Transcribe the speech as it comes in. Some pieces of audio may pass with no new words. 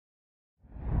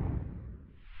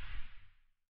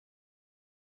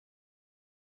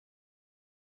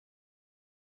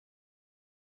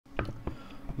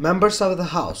Members of the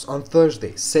House on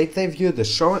Thursday said they viewed the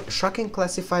shocking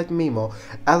classified memo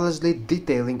allegedly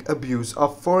detailing abuse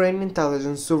of Foreign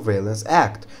Intelligence Surveillance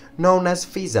Act, known as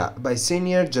FISA, by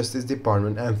senior Justice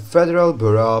Department and Federal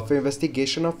Bureau of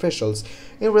Investigation officials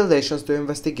in relation to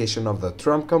investigation of the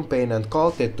Trump campaign and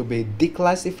called it to be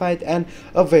declassified and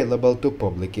available to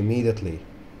public immediately.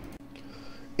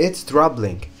 "It's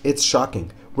troubling, it's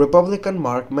shocking," Republican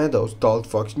Mark Meadows told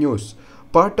Fox News.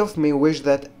 "Part of me wished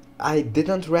that I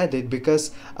didn't read it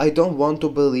because I don't want to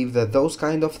believe that those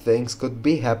kind of things could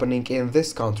be happening in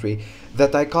this country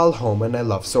that I call home and I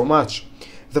love so much.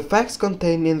 The facts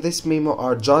contained in this memo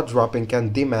are jaw-dropping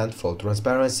and demand full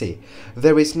transparency.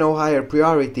 There is no higher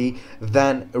priority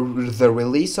than the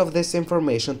release of this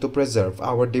information to preserve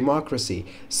our democracy,"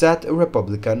 said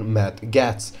Republican Matt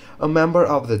Gaetz, a member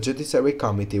of the Judiciary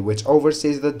Committee which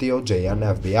oversees the DOJ and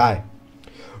FBI.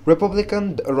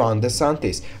 Republican Ron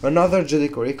DeSantis, another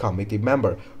Judiciary Committee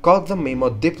member, called the memo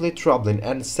deeply troubling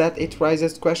and said it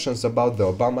raises questions about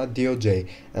the Obama DOJ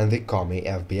and the Comey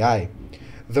FBI.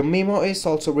 The memo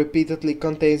also repeatedly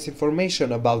contains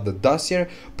information about the dossier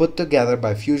put together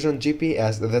by Fusion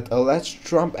GPS that alleged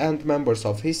Trump and members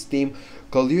of his team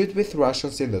collude with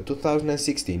Russians in the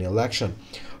 2016 election,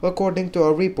 according to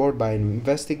a report by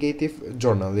investigative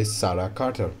journalist Sarah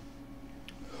Carter.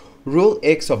 Rule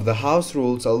X of the House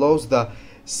Rules allows the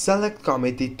Select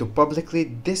Committee to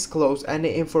publicly disclose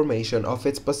any information of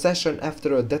its possession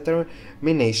after a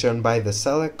determination by the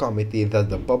Select Committee that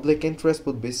the public interest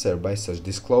would be served by such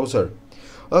disclosure.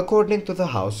 According to the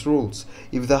House rules,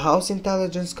 if the House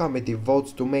Intelligence Committee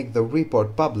votes to make the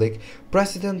report public,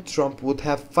 President Trump would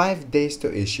have 5 days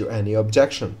to issue any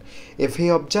objection. If he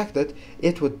objected,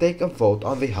 it would take a vote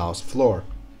on the House floor.